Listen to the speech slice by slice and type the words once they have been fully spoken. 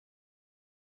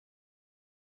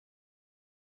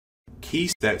Key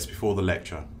steps before the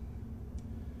lecture.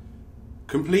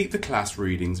 Complete the class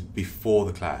readings before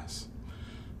the class.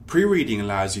 Pre-reading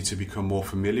allows you to become more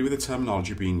familiar with the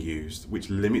terminology being used, which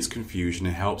limits confusion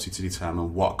and helps you to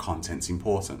determine what content's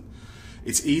important.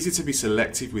 It's easy to be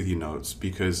selective with your notes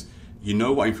because you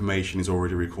know what information is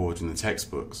already recorded in the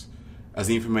textbooks. As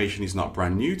the information is not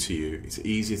brand new to you, it's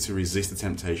easier to resist the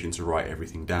temptation to write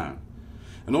everything down.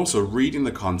 And also, reading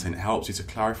the content helps you to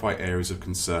clarify areas of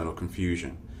concern or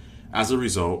confusion. As a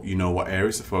result, you know what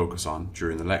areas to focus on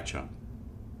during the lecture.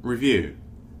 Review.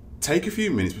 Take a few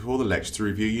minutes before the lecture to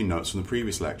review your notes from the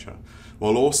previous lecture,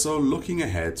 while also looking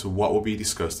ahead to what will be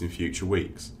discussed in future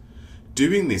weeks.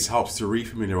 Doing this helps to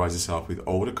refamiliarize yourself with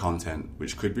older content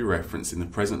which could be referenced in the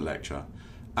present lecture,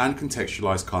 and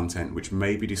contextualize content which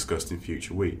may be discussed in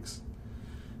future weeks.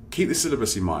 Keep the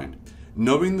syllabus in mind.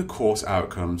 Knowing the course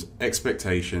outcomes,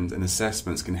 expectations and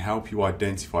assessments can help you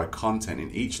identify content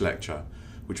in each lecture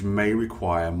which may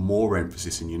require more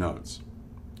emphasis in your notes.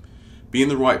 Be in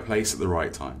the right place at the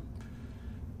right time.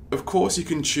 Of course, you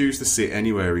can choose to sit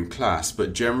anywhere in class,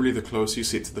 but generally the closer you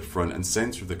sit to the front and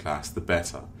centre of the class, the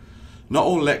better. Not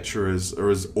all lecturers are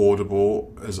as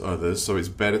audible as others, so it's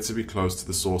better to be close to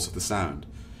the source of the sound.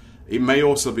 It may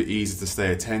also be easy to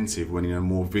stay attentive when in a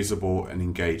more visible and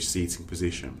engaged seating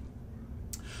position.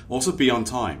 Also be on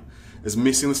time, as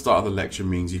missing the start of the lecture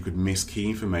means you could miss key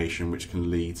information which can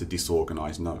lead to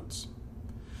disorganised notes.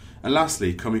 And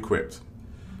lastly, come equipped.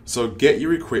 So get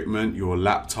your equipment, your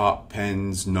laptop,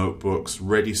 pens, notebooks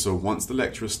ready so once the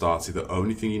lecture has started, the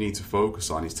only thing you need to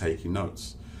focus on is taking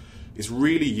notes. It's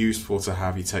really useful to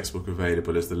have your textbook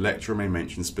available as the lecturer may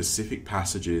mention specific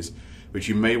passages which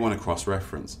you may want to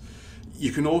cross-reference.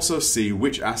 You can also see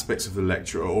which aspects of the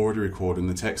lecture are already recorded in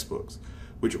the textbooks,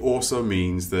 which also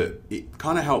means that it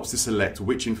kind of helps to select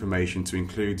which information to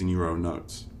include in your own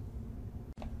notes.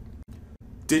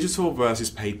 Digital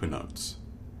versus paper notes.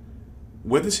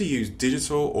 Whether to use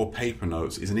digital or paper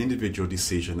notes is an individual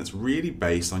decision that's really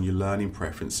based on your learning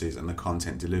preferences and the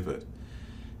content delivered.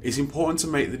 It's important to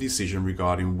make the decision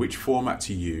regarding which format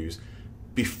to use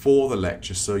before the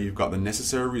lecture so you've got the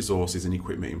necessary resources and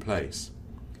equipment in place.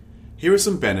 Here are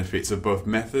some benefits of both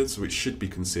methods which should be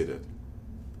considered.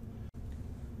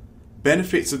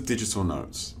 Benefits of digital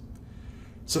notes.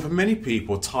 So for many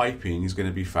people, typing is going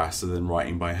to be faster than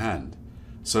writing by hand.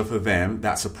 So for them,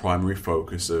 that's a primary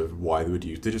focus of why they would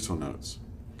use digital notes.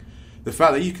 The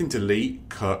fact that you can delete,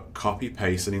 cut, copy,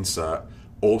 paste and insert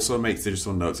also makes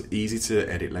digital notes easy to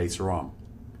edit later on.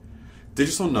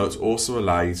 Digital notes also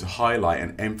allow you to highlight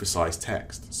and emphasize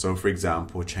text. So for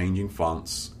example, changing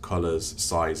fonts, colors,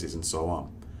 sizes and so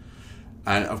on.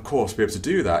 And of course, to be able to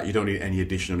do that, you don't need any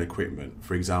additional equipment.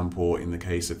 For example, in the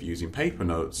case of using paper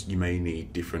notes, you may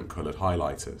need different colored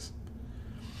highlighters.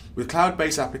 With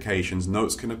cloud-based applications,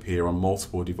 notes can appear on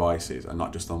multiple devices and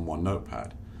not just on one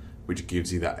notepad, which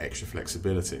gives you that extra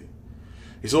flexibility.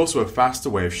 It's also a faster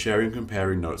way of sharing and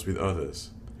comparing notes with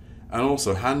others. And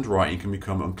also, handwriting can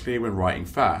become unclear when writing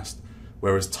fast,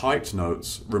 whereas typed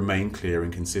notes remain clear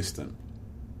and consistent.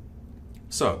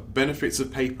 So, benefits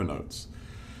of paper notes.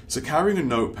 So carrying a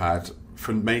notepad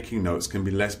for making notes can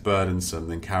be less burdensome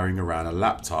than carrying around a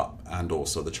laptop and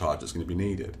also the charge that's going to be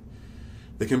needed.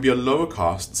 There can be a lower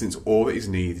cost since all that is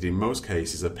needed in most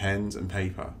cases are pens and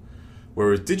paper,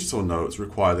 whereas digital notes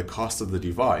require the cost of the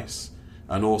device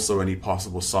and also any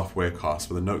possible software costs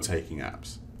for the note-taking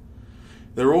apps.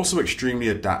 They're also extremely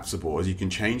adaptable as you can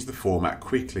change the format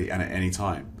quickly and at any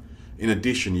time. In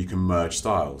addition, you can merge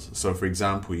styles. So for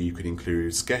example, you could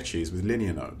include sketches with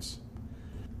linear notes.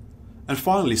 And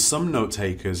finally, some note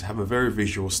takers have a very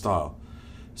visual style,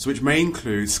 so which may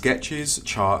include sketches,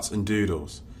 charts and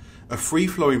doodles. A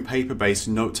free-flowing paper-based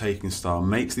note-taking style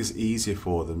makes this easier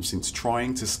for them since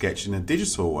trying to sketch in a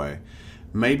digital way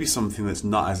may be something that's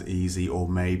not as easy or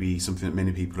maybe something that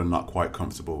many people are not quite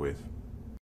comfortable with.